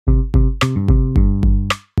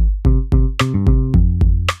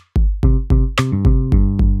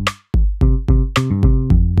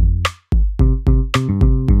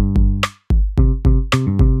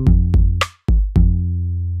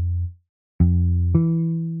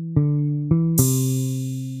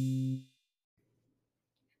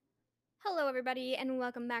everybody, and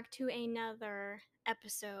welcome back to another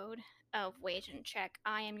episode of Wage and Check.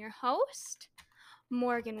 I am your host,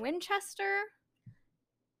 Morgan Winchester,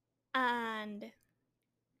 and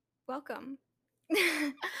welcome.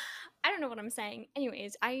 I don't know what I'm saying.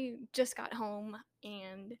 Anyways, I just got home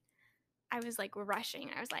and I was like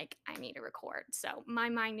rushing. I was like, I need to record. So my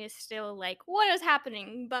mind is still like, what is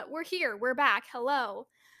happening? But we're here. We're back. Hello.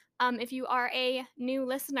 If you are a new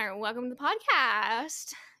listener, welcome to the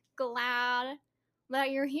podcast. Glad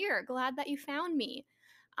that you're here. Glad that you found me.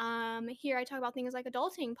 Here I talk about things like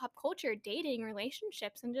adulting, pop culture, dating,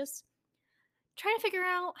 relationships, and just trying to figure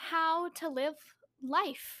out how to live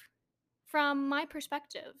life from my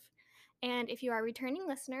perspective. And if you are a returning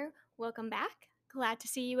listener, welcome back. Glad to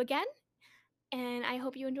see you again. And I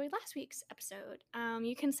hope you enjoyed last week's episode.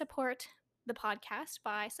 You can support the podcast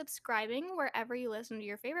by subscribing wherever you listen to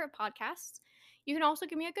your favorite podcasts. You can also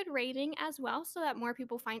give me a good rating as well so that more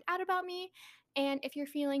people find out about me. And if you're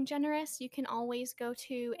feeling generous, you can always go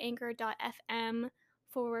to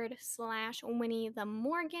anchor.fm/Winnie the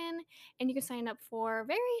Morgan and you can sign up for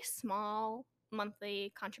very small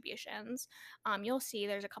monthly contributions. You'll see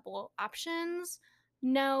there's a couple options.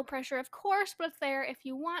 No pressure, of course, but it's there if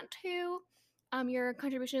you want to. Your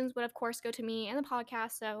contributions would, of course, go to me and the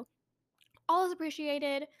podcast. So, all is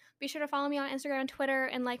appreciated. Be sure to follow me on Instagram and Twitter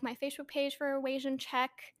and like my Facebook page for Wage and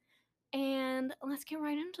Check. And let's get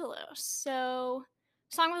right into this. So,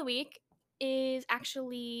 song of the week is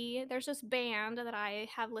actually there's this band that I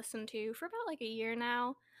have listened to for about like a year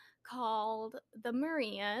now called The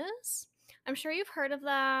Marias. I'm sure you've heard of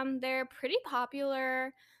them. They're pretty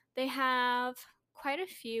popular. They have quite a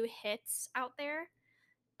few hits out there.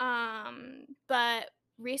 But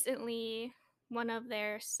recently, one of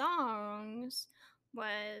their songs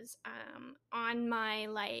was on my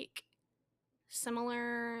like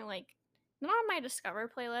similar like not on my Discover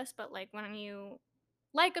playlist, but like when you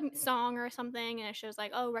like a song or something and it shows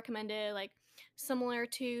like oh recommended like similar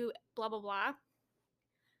to blah blah blah,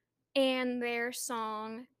 and their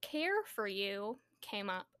song "Care for You" came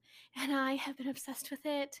up, and I have been obsessed with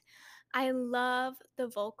it. I love the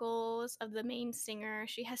vocals of the main singer.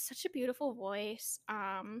 She has such a beautiful voice.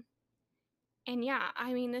 And yeah,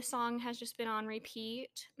 I mean, this song has just been on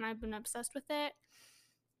repeat, and I've been obsessed with it.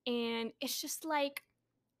 And it's just like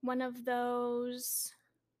one of those,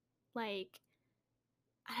 like,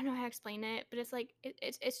 I don't know how to explain it, but it's like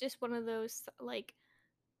it's just one of those like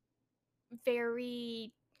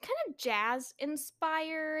very kind of jazz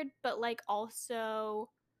inspired, but like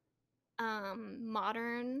also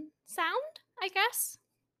modern sound, I guess.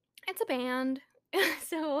 It's a band.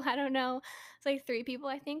 So I don't know. It's like three people,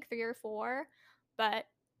 I think, three or four, but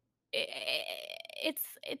it,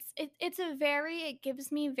 it's a very it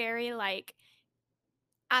gives me very like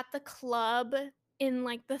at the club in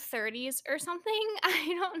like the 30s or something. I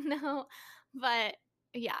don't know, but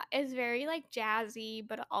yeah, it's very like jazzy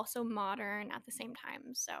but also modern at the same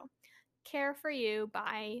time. So, Care for You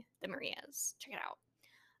by the Marias. Check it out.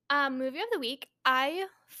 Movie of the week. I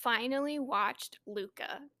finally watched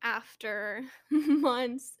Luca after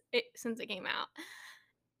months since it came out.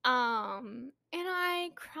 And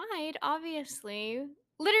I cried, obviously.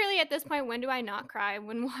 Literally at this point, when do I not cry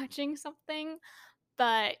when watching something?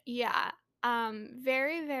 But yeah,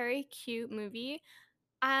 very, very cute movie.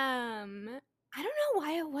 I don't know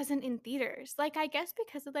why it wasn't in theaters. Like, I guess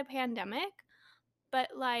because of the pandemic,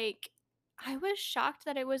 but like, I was shocked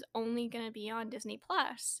that it was only gonna be on Disney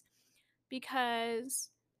Plus because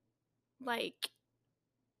like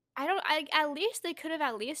I at least they could have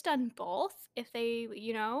at least done both if they,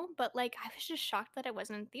 but like I was just shocked that it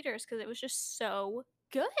wasn't in theaters because it was just so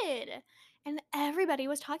good. And everybody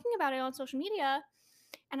was talking about it on social media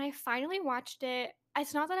and I finally watched it.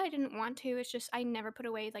 It's not that I didn't want to, it's just I never put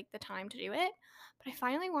away like the time to do it. But I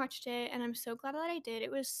finally watched it and I'm so glad that I did.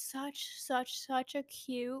 It was such a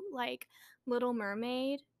cute like Little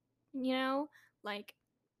Mermaid, you know? Like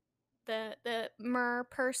the mer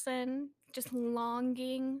person just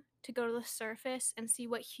longing to go to the surface and see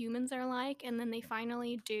what humans are like, and then they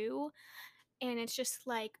finally do, and it's just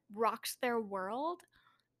like rocks their world.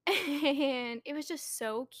 And it was just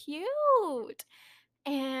so cute.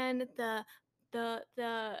 And the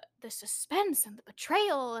suspense and the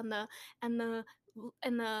betrayal and the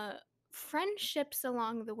and the friendships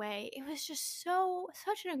along the way, it was just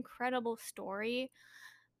such an incredible story,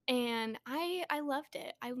 and I loved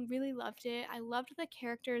it. I really loved it. I loved the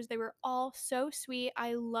characters. They were all so sweet.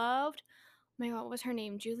 I loved, oh my god, what was her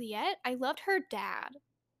name? Juliet. I loved her dad.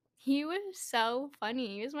 He was so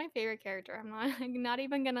funny. He was my favorite character. I'm not like, not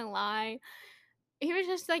even gonna lie. He was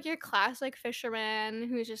just like your classic fisherman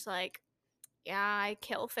who's just like Yeah, I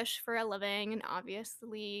kill fish for a living, and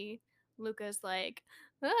obviously Luca's like,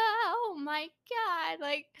 oh my god,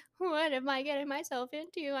 like, what am I getting myself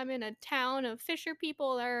into? I'm in a town of fisher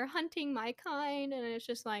people that are hunting my kind, and it's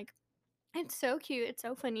just like, it's so cute, it's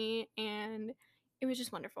so funny, and it was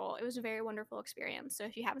just wonderful. It was a very wonderful experience. So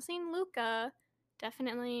if you haven't seen Luca,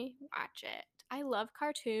 definitely watch it. I love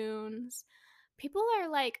cartoons. People are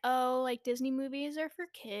like, oh, like Disney movies are for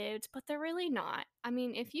kids, but they're really not. I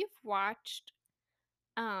mean, if you've watched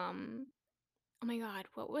um, oh my god,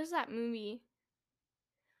 what was that movie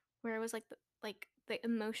where it was like the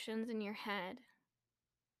emotions in your head?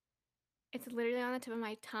 It's literally on the tip of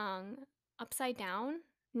my tongue. Upside Down?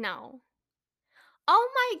 No. Oh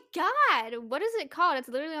my god! What is it called? It's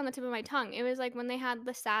literally on the tip of my tongue. It was like when they had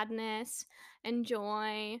the sadness and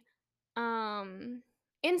joy. Um,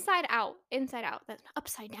 Inside Out. Inside Out. That's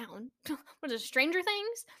upside down. What is it, Stranger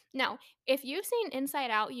Things? No. If you've seen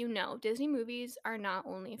Inside Out, you know Disney movies are not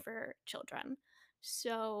only for children.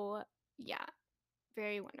 So, yeah,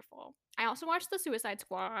 very wonderful. I also watched The Suicide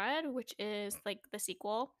Squad, which is like the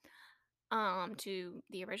sequel to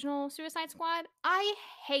the original Suicide Squad. I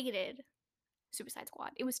hated Suicide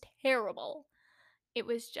Squad. It was terrible. It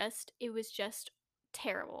was just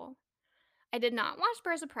terrible. I did not watch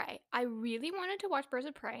Birds of Prey. I really wanted to watch Birds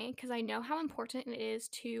of Prey because I know how important it is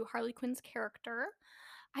to Harley Quinn's character.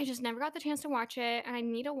 I just never got the chance to watch it, and I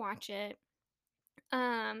need to watch it.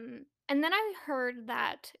 And then I heard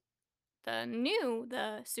that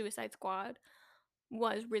the Suicide Squad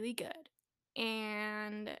was really good,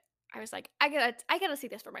 and I was like, I gotta see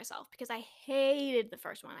this for myself because I hated the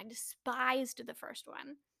first one. I despised the first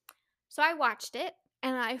one. So I watched it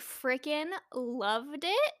and I freaking loved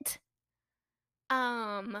it.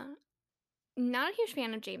 Um, Not a huge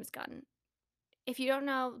fan of James Gunn. If you don't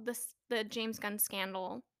know the James Gunn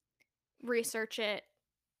scandal, research it.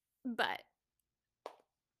 But,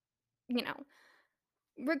 you know,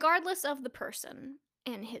 regardless of the person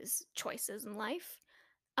and his choices in life,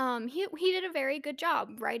 he did a very good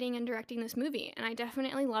job writing and directing this movie, and I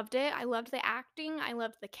definitely loved it. I loved the acting, I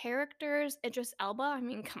loved the characters. Idris Elba, I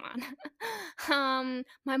mean, come on.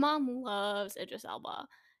 My mom loves Idris Elba,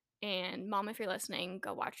 and mom, if you're listening,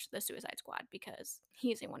 go watch The Suicide Squad because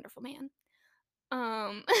he's a wonderful man.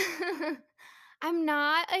 Um, I'm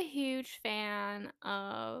not a huge fan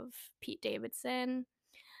of Pete Davidson.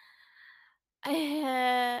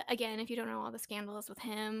 Again, if you don't know all the scandals with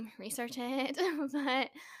him, research it.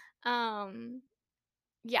 But um,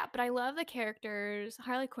 yeah, but I love the characters.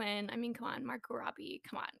 Harley Quinn. I mean, come on, Margot Robbie.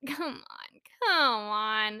 Come on, come on, come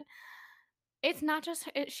on. It's not just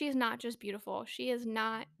she's not just beautiful. She is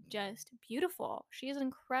not just beautiful. She is an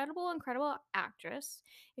incredible, incredible actress.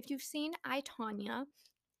 If you've seen I, Tonya,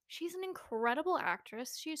 she's an incredible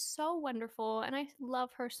actress. She's so wonderful, and I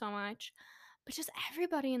love her so much. But just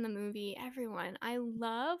everybody in the movie, everyone. I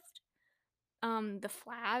loved the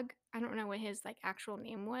Flag. I don't know what his like actual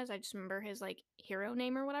name was. I just remember his like hero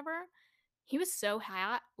name or whatever. He was so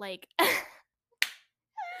hot. Like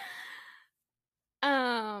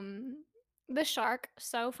um the shark,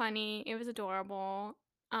 so funny. It was adorable.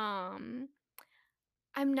 Um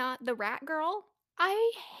I'm not the rat girl.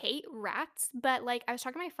 I hate rats, but like I was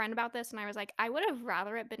talking to my friend about this and I was like, I would have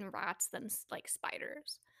rather it been rats than like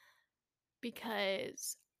spiders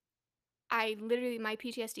because I literally my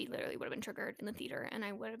PTSD literally would have been triggered in the theater and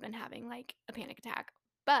I would have been having like a panic attack.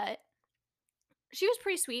 But she was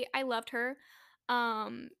pretty sweet. I loved her.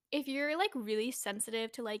 If you're like really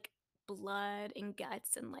sensitive to like blood and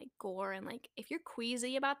guts and like gore and like if you're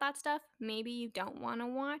queasy about that stuff, maybe you don't want to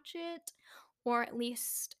watch it. Or at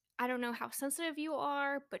least I don't know how sensitive you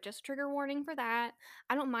are, but just trigger warning for that.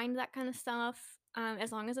 I don't mind that kind of stuff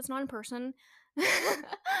as long as it's not in person.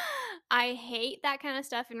 I hate that kind of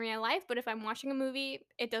stuff in real life, but if I'm watching a movie,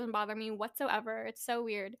 it doesn't bother me whatsoever. It's so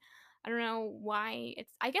weird. I don't know why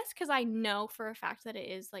it's I guess because I know for a fact that it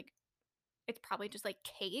is like it's probably just like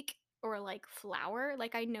cake or like flour.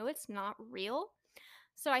 Like I know it's not real.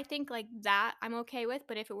 So I think like that I'm okay with,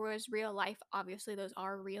 but if it was real life, obviously those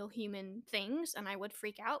are real human things and I would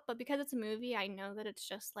freak out. But because it's a movie, I know that it's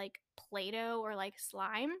just like Play-Doh or like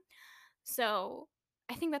slime. So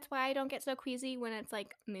I think that's why I don't get so queasy when it's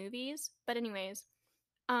like movies. But anyways,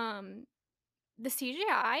 um the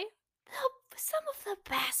CGI, some of the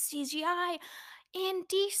best CGI in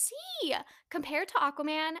DC compared to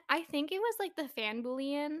Aquaman. I think it was like the fan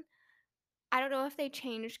bullion. I don't know if they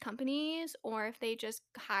changed companies or if they just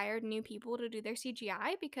hired new people to do their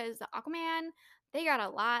CGI because the Aquaman, they got a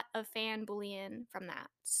lot of fan bullying from that.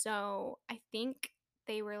 So I think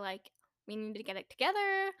they were like, we need to get it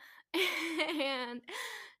together. And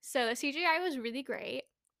so the CGI was really great.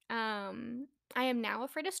 I am now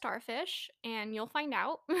afraid of starfish, and you'll find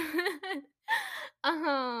out.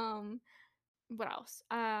 um, what else?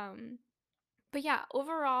 But yeah,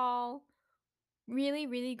 overall, really,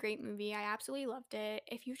 really great movie. I absolutely loved it.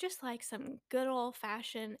 If you just like some good old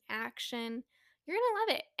fashioned action, you're gonna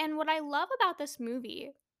love it. And what I love about this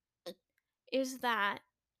movie is that,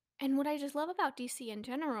 and what I just love about DC in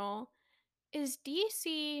general, is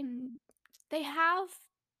DC, they have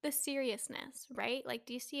the seriousness, right? Like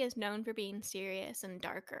DC is known for being serious and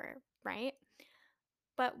darker, right?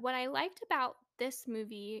 But what I liked about this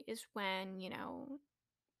movie is when,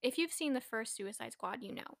 if you've seen the first Suicide Squad,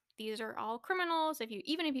 these are all criminals.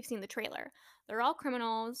 Even if you've seen the trailer, they're all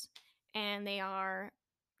criminals, and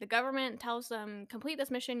the government tells them complete this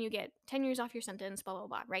mission, you get 10 years off your sentence, blah blah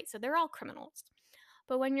blah, right? So they're all criminals.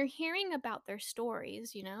 But when you're hearing about their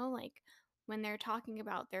stories, like when they're talking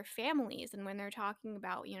about their families and when they're talking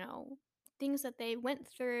about, things that they went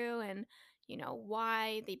through and,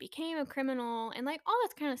 why they became a criminal and like all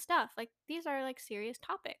this kind of stuff, like these are like serious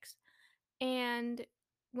topics. And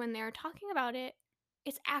when they're talking about it,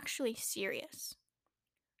 it's actually serious.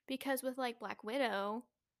 Because with like Black Widow,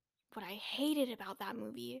 what I hated about that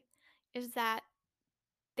movie is that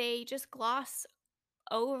they just gloss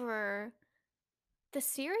over the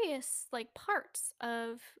serious like parts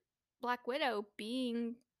of Black Widow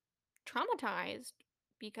being traumatized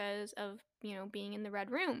because of, being in the red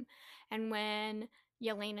room. And when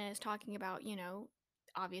Yelena is talking about,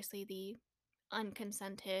 obviously the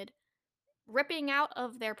unconsented ripping out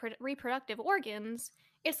of their reproductive organs,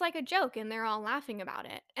 it's like a joke and they're all laughing about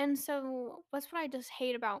it. And so that's what I just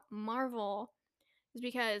hate about Marvel, is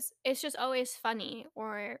because it's just always funny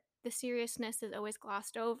or the seriousness is always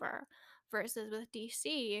glossed over, versus with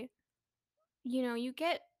DC,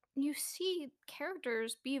 you see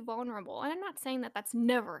characters be vulnerable. And I'm not saying that that's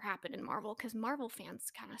never happened in Marvel, cuz Marvel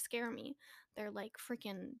fans kind of scare me. They're like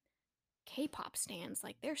freaking K-pop stans,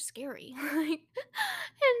 like they're scary. Like,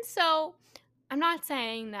 and so I'm not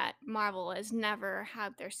saying that Marvel has never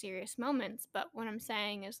had their serious moments, but what I'm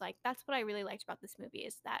saying is like that's what I really liked about this movie,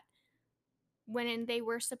 is that when they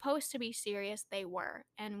were supposed to be serious, they were,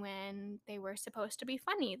 and when they were supposed to be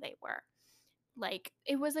funny, they were. Like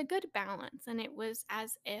it was a good balance, and it was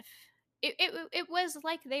as if it was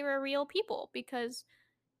like they were real people, because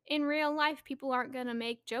in real life people aren't going to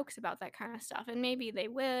make jokes about that kind of stuff, and maybe they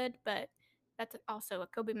would, but that's also a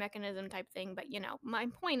coping mechanism type thing. But my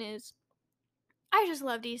point is, I just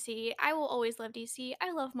love DC. I will always love DC.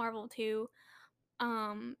 I love Marvel too.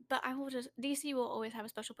 But I will just DC will always have a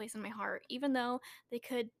special place in my heart, even though they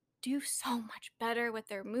could do so much better with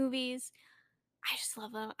their movies. I just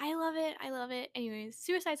love them. I love it. I love it. Anyways,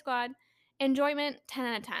 Suicide Squad, enjoyment 10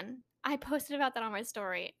 out of 10. I posted about that on my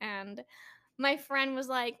story, and my friend was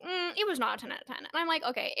like, it was not a 10 out of 10. And I'm like,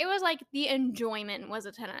 okay, it was like the enjoyment was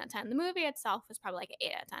a 10 out of 10. The movie itself was probably like an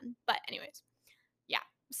 8 out of 10. But, anyways, yeah.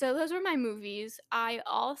 So those were my movies. I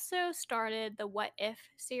also started the What If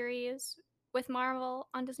series with Marvel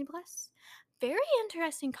on Disney Plus. Very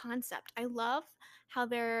interesting concept. I love how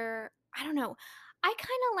I don't know. I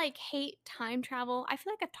kind of like hate time travel. I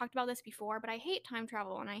feel like I've talked about this before, but I hate time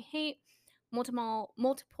travel and I hate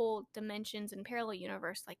multiple dimensions and parallel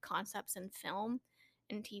universe like concepts in film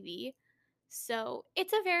and TV. So,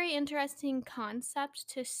 it's a very interesting concept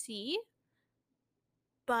to see,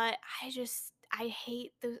 but I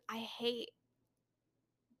hate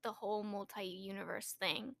the whole multi-universe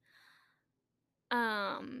thing.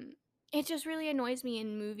 Um it just really annoys me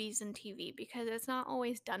in movies and TV because it's not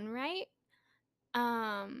always done right.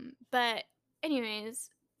 But anyways,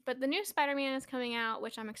 but the new Spider-Man is coming out,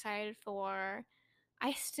 which I'm excited for.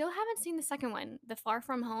 I still haven't seen the second one, The Far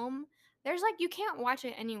From Home. There's like you can't watch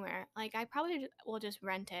it anywhere. Like I probably will just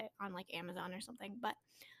rent it on like Amazon or something, but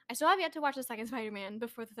I still have yet to watch the second Spider-Man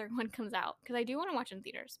before the third one comes out because I do want to watch it in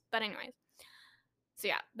theaters. But anyways, so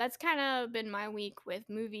yeah, that's kind of been my week with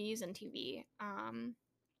movies and TV.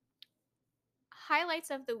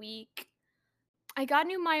 Highlights of the week. I got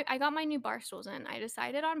my new bar stools in. I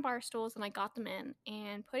decided on bar stools and I got them in,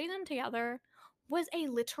 and putting them together was a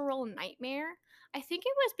literal nightmare. I think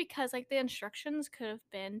it was because like the instructions could have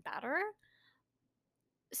been better.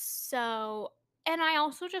 So, and I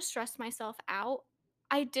also just stressed myself out.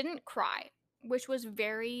 I didn't cry, which was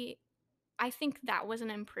very I think that was an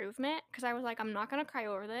improvement because I was like, I'm not going to cry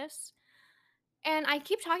over this. And I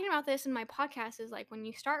keep talking about this in my podcast, is like when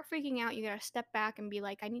you start freaking out, you got to step back and be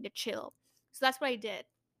like, I need to chill. So that's what I did.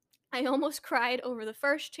 I almost cried over the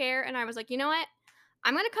first chair, and I was like, you know what?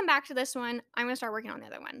 I'm going to come back to this one. I'm going to start working on the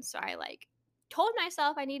other one. So I like told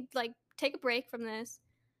myself I need like take a break from this.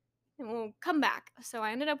 and we'll come back. So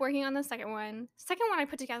I ended up working on the second one. Second one I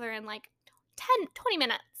put together in like 10, 20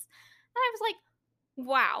 minutes. And I was like,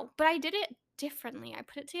 wow. But I did it differently. I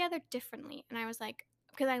put it together differently. And I was like,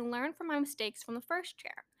 because I learned from my mistakes from the first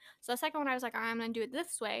chair. So the second one, I was like, I'm going to do it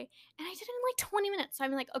this way. And I did it in like 20 minutes. So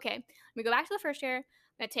I'm like, okay, let me go back to the first chair. I'm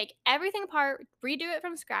going to take everything apart, redo it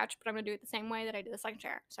from scratch, but I'm going to do it the same way that I did the second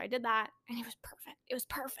chair. So I did that, and it was perfect. It was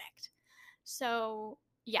perfect. So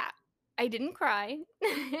yeah, I didn't cry,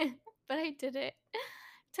 but I did it.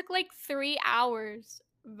 Took like 3 hours,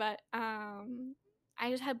 but I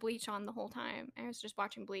just had bleach on the whole time. I was just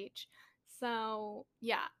watching bleach. So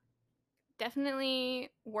yeah, definitely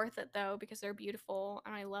worth it though because they're beautiful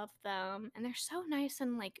and I love them and they're so nice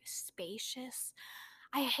and like spacious.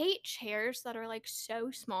 I hate chairs that are like so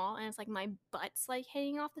small and it's like my butt's like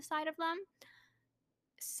hanging off the side of them.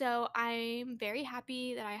 So I'm very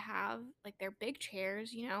happy that I have like they're big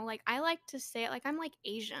chairs, you know. Like I like to sit like I'm like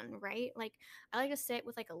Asian, right? Like I like to sit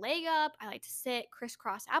with like a leg up. I like to sit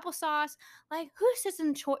crisscross applesauce. Like who sits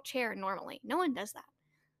in a chair normally? No one does that.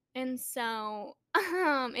 And so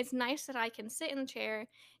it's nice that I can sit in the chair. It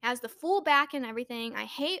has the full back and everything. I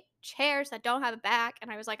hate chairs that don't have a back.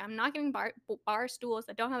 And I was like, I'm not getting bar stools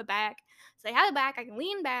that don't have a back. So they have a back. I can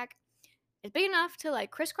lean back. It's big enough to like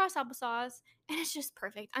crisscross applesauce, and it's just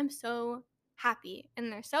perfect. I'm so happy,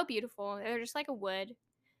 and they're so beautiful. They're just like a wood,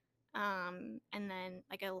 and then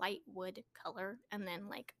like a light wood color, and then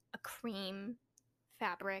like a cream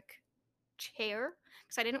fabric chair.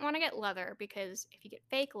 Because I didn't want to get leather because if you get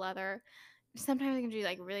fake leather, sometimes it can do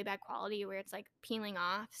like really bad quality where it's like peeling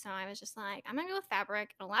off. So I was just like, I'm gonna go with fabric.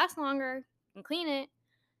 It'll last longer. You can clean it,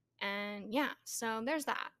 and yeah, so there's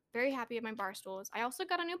that. Very happy with my bar stools. I also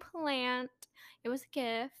got a new plant. It was a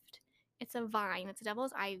gift. It's a vine. It's a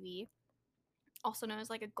devil's ivy, also known as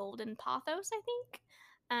like a golden pothos, I think.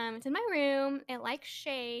 It's in my room. It likes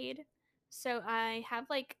shade. So I have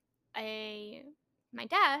like a my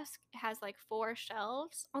desk has like four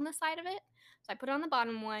shelves on the side of it. So I put it on the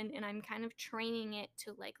bottom one and I'm kind of training it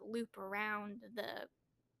to like loop around the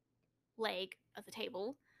leg of the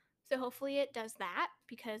table. So hopefully it does that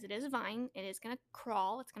because it is a vine. It is going to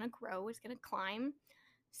crawl, it's going to grow, it's going to climb.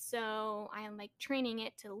 So I am like training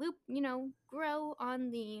it to loop, grow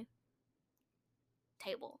on the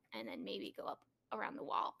table and then maybe go up around the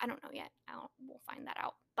wall. I don't know yet. We'll find that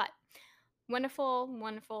out. But wonderful,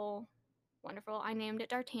 wonderful, wonderful. I named it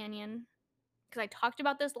D'Artagnan because I talked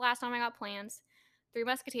about this last time I got plants. Three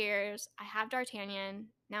Musketeers. I have D'Artagnan.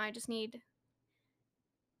 Now I just need.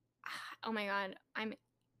 Oh my god, I'm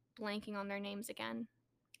blanking on their names again.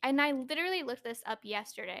 And I literally looked this up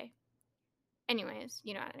yesterday. Anyways,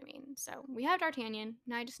 you know what I mean. So we have D'Artagnan.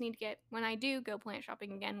 Now I just need to get, when I do go plant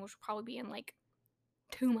shopping again, which will probably be in like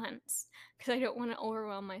 2 months, because I don't want to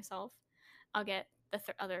overwhelm myself, I'll get the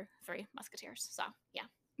other three Musketeers. So yeah.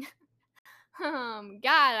 God,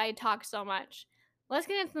 I talk so much. Let's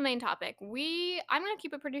get into the main topic. I'm gonna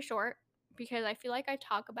keep it pretty short because I feel like I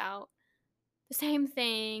talk about the same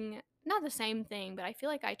thing. Not the same thing, but I feel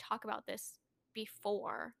like I talk about this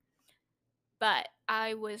before. But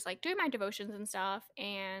I was like doing my devotions and stuff,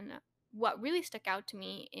 and what really stuck out to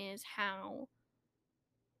me is how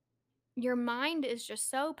your mind is just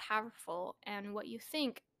so powerful, and what you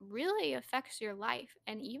think really affects your life.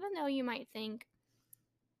 And even though you might think,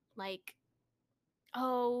 like,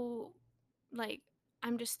 oh, like,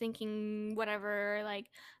 I'm just thinking whatever, like,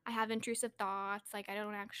 I have intrusive thoughts, like, I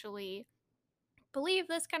don't actually believe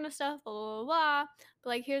this kind of stuff, blah, blah, blah. But,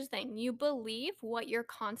 like, here's the thing, you believe what you're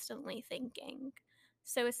constantly thinking.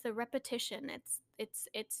 So it's the repetition.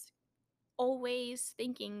 It's always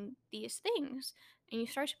thinking these things and you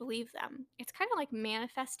start to believe them. It's kind of like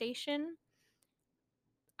manifestation,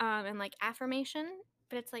 and like affirmation,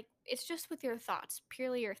 but it's like it's just with your thoughts,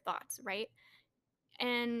 purely your thoughts, right?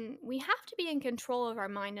 And we have to be in control of our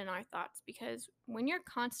mind and our thoughts because when you're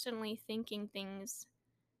constantly thinking things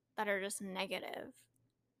that are just negative,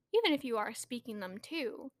 even if you are speaking them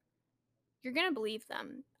too, you're going to believe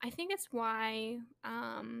them. I think it's why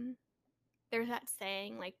there's that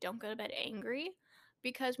saying, like, don't go to bed angry.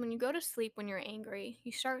 Because when you go to sleep when you're angry,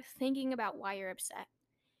 you start thinking about why you're upset.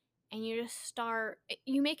 And you just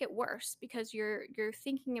you make it worse because you're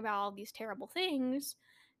thinking about all these terrible things,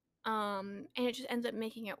 and it just ends up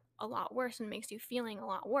making it a lot worse and makes you feeling a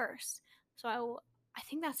lot worse. So I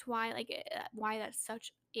think that's why, like, why that's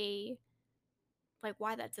such a, like,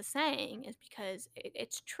 why that's a saying is because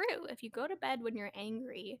it's true. If you go to bed when you're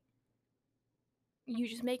angry, you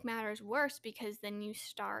just make matters worse because then you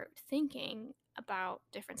start thinking about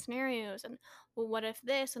different scenarios and, well, what if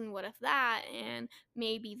this and what if that and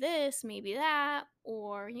maybe this, maybe that,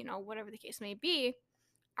 or whatever the case may be.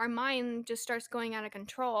 our mind just starts going out of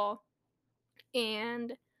control,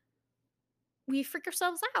 and we freak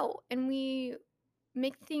ourselves out and we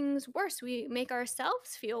make things worse. We make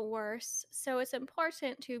ourselves feel worse. So it's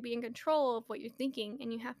important to be in control of what you're thinking,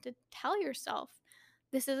 and you have to tell yourself,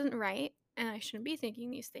 this isn't right and I shouldn't be thinking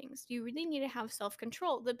these things. You really need to have self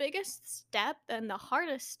control. The biggest step and the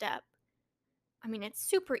hardest step, I mean, it's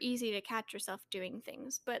super easy to catch yourself doing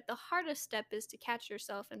things, but the hardest step is to catch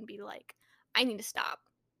yourself and be like, I need to stop.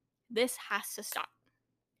 This has to stop.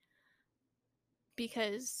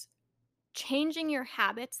 Because changing your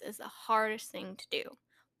habits is the hardest thing to do.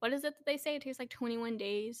 What is it that they say? It takes like 21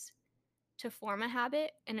 days to form a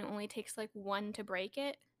habit, and it only takes like one to break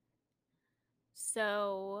it.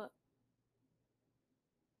 So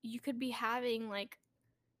you could be having like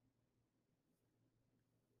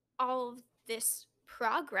all of this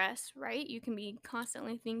progress, right? You can be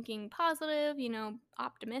constantly thinking positive,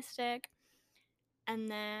 optimistic. And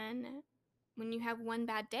then when you have one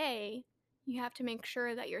bad day, you have to make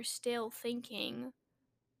sure that you're still thinking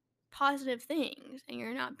positive things and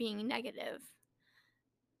you're not being negative.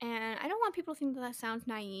 And I don't want people to think that that sounds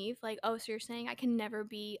naive. Like, oh, so you're saying I can never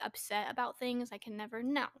be upset about things? I can never.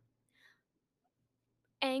 No.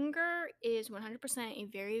 Anger is 100% a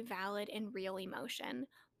very valid and real emotion,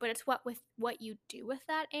 but it's what you do with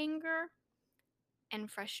that anger and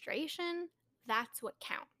frustration, that's what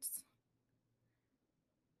counts.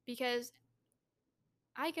 Because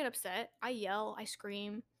I get upset, I yell, I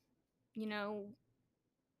scream, you know,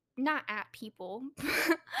 not at people.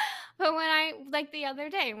 But when I, like the other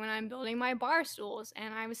day, when I'm building my bar stools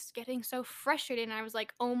and I was getting so frustrated and I was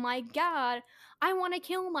like, oh my God, I want to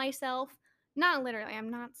kill myself. Not literally, I'm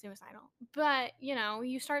not suicidal. But,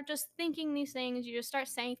 you start just thinking these things, you just start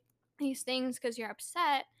saying these things because you're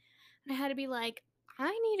upset. And I had to be like, I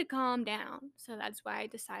need to calm down. So that's why I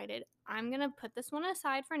decided I'm going to put this one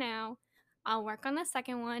aside for now. I'll work on the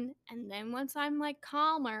second one. And then once I'm like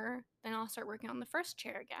calmer, then I'll start working on the first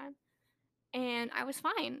chair again. And I was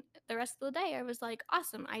fine. The rest of the day, I was like,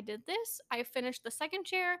 awesome, I did this. I finished the second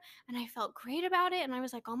chair and I felt great about it. And I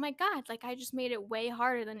was like, oh my God, like I just made it way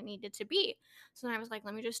harder than it needed to be. So then I was like,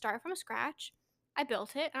 let me just start from scratch. I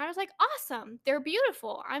built it and I was like, awesome, they're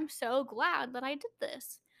beautiful. I'm so glad that I did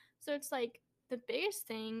this. So it's like the biggest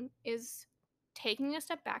thing is taking a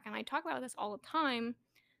step back. And I talk about this all the time.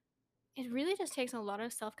 It really just takes a lot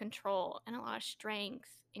of self control and a lot of strength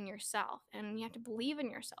in yourself. And you have to believe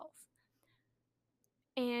in yourself.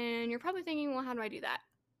 And you're probably thinking, well, how do I do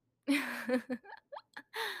that?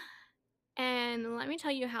 And let me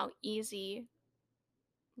tell you how easy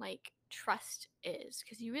like trust is,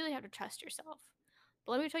 because you really have to trust yourself.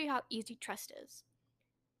 But let me tell you how easy trust is.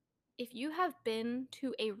 If you have been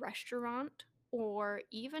to a restaurant or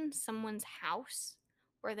even someone's house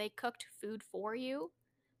where they cooked food for you,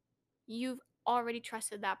 you've already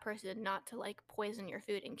trusted that person not to like poison your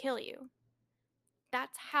food and kill you.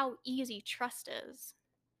 That's how easy trust is.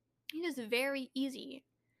 It is very easy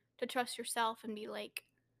to trust yourself and be like,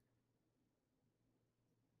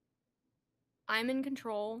 I'm in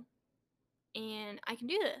control and I can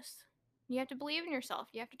do this. You have to believe in yourself.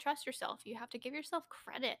 You have to trust yourself. You have to give yourself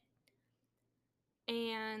credit.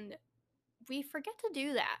 And we forget to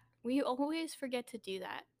do that. We always forget to do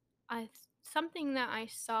that. Something that I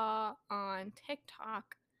saw on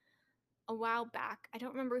TikTok a while back. I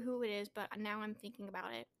don't remember who it is, but now I'm thinking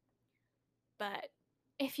about it. But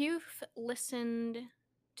if you've listened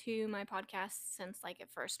to my podcast since like it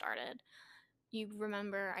first started, you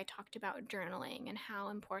remember I talked about journaling and how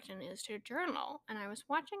important it is to journal. And I was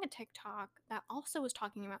watching a TikTok that also was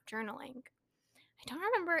talking about journaling. I don't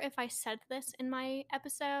remember if I said this in my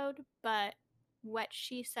episode, but what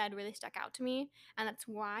she said really stuck out to me. And that's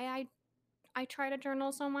why I try to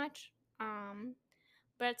journal so much.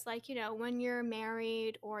 But it's like, when you're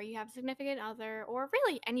married or you have a significant other or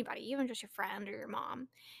really anybody, even just your friend or your mom,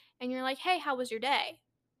 and you're like, hey, how was your day?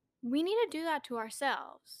 We need to do that to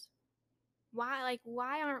ourselves. Why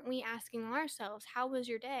aren't we asking ourselves, how was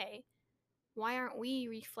your day? Why aren't we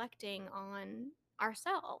reflecting on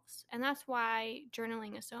ourselves? And that's why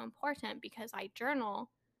journaling is so important, because I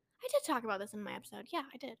journal. I did talk about this in my episode. Yeah,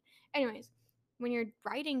 I did. Anyways, when you're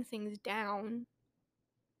writing things down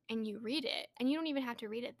and you read it, and you don't even have to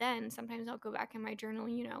read it then, sometimes I'll go back in my journal,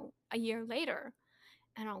 a year later,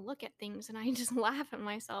 and I'll look at things and I just laugh at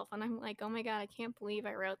myself and I'm like, oh my God, I can't believe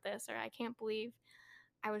I wrote this, or I can't believe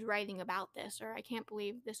I was writing about this, or I can't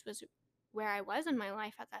believe this was where I was in my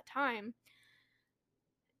life at that time.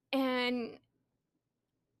 And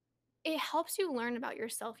it helps you learn about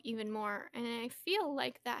yourself even more. And I feel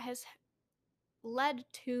like that has led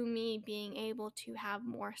to me being able to have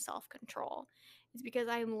more self control is because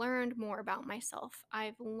I learned more about myself.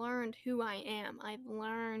 I've learned who I am. I've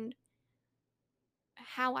learned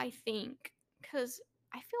how I think. Because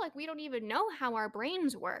I feel like we don't even know how our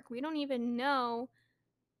brains work. We don't even know.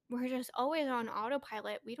 We're just always on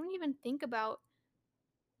autopilot. We don't even think about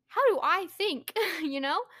how do I think, you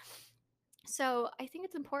know? So I think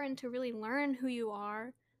it's important to really learn who you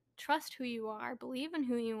are, trust who you are, believe in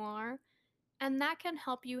who you are, and that can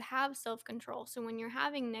help you have self control. So when you're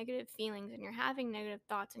having negative feelings and you're having negative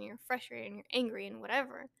thoughts and you're frustrated and you're angry and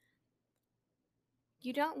whatever,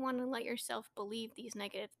 you don't want to let yourself believe these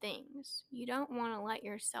negative things. You don't want to let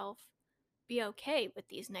yourself be okay with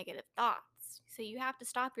these negative thoughts. So you have to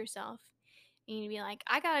stop yourself and you be like,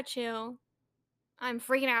 I gotta chill. I'm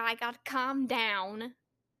freaking out. I gotta calm down.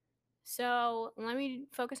 So let me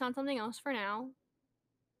focus on something else for now.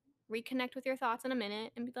 Reconnect with your thoughts in a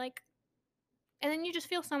minute and be like, and then you just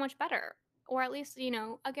feel so much better. Or at least,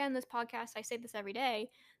 again, this podcast, I say this every day.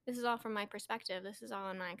 This is all from my perspective, this is all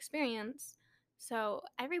in my experience. So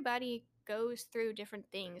everybody goes through different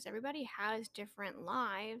things, everybody has different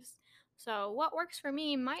lives. So what works for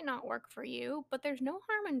me might not work for you, but there's no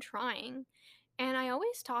harm in trying. And I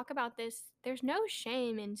always talk about this, there's no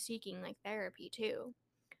shame in seeking like therapy too.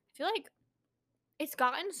 I feel like it's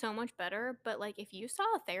gotten so much better, but like if you saw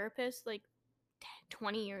a therapist like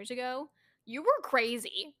 20 years ago, you were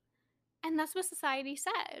crazy. And that's what society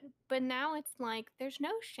said. But now it's like there's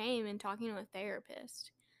no shame in talking to a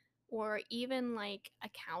therapist or even like a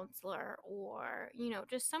counselor or,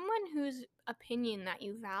 just someone whose opinion that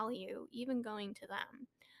you value, even going to them.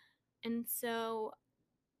 And so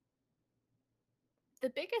the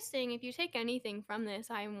biggest thing, if you take anything from this,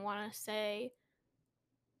 I want to say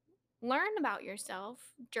learn about yourself.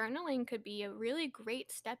 Journaling could be a really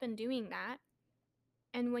great step in doing that.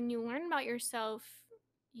 And when you learn about yourself,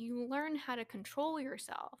 you learn how to control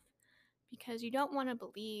yourself because you don't want to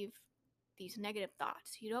believe these negative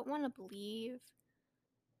thoughts. You don't want to believe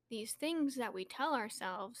these things that we tell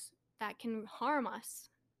ourselves that can harm us,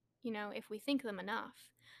 if we think them enough.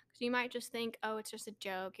 Because you might just think, oh, it's just a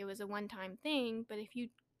joke, it was a one time thing. But if you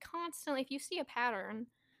see a pattern,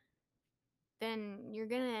 then you're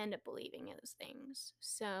going to end up believing those things.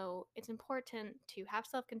 So it's important to have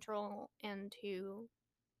self control and to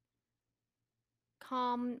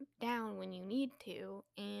calm down when you need to.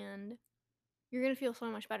 And you're going to feel so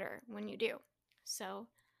much better when you do. So,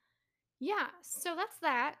 yeah, so that's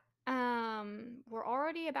that. We're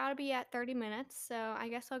already about to be at 30 minutes, so I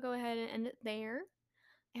guess I'll go ahead and end it there.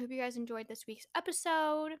 I hope you guys enjoyed this week's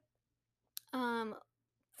episode. Um,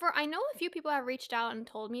 for I know a few people have reached out and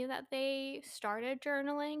told me that they started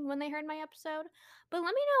journaling when they heard my episode, but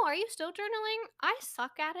let me know, are you still journaling? I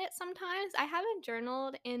suck at it sometimes. I haven't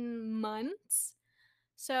journaled in months.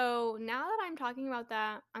 So now that I'm talking about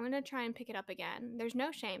that, I'm going to try and pick it up again. There's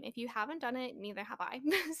no shame. If you haven't done it, neither have I.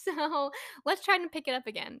 So let's try and pick it up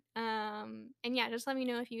again. And yeah, just let me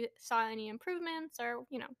know if you saw any improvements or,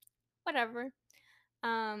 whatever.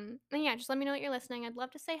 And yeah, just let me know what you're listening. I'd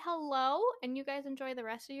love to say hello and you guys enjoy the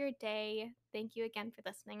rest of your day. Thank you again for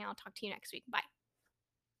listening. I'll talk to you next week. Bye.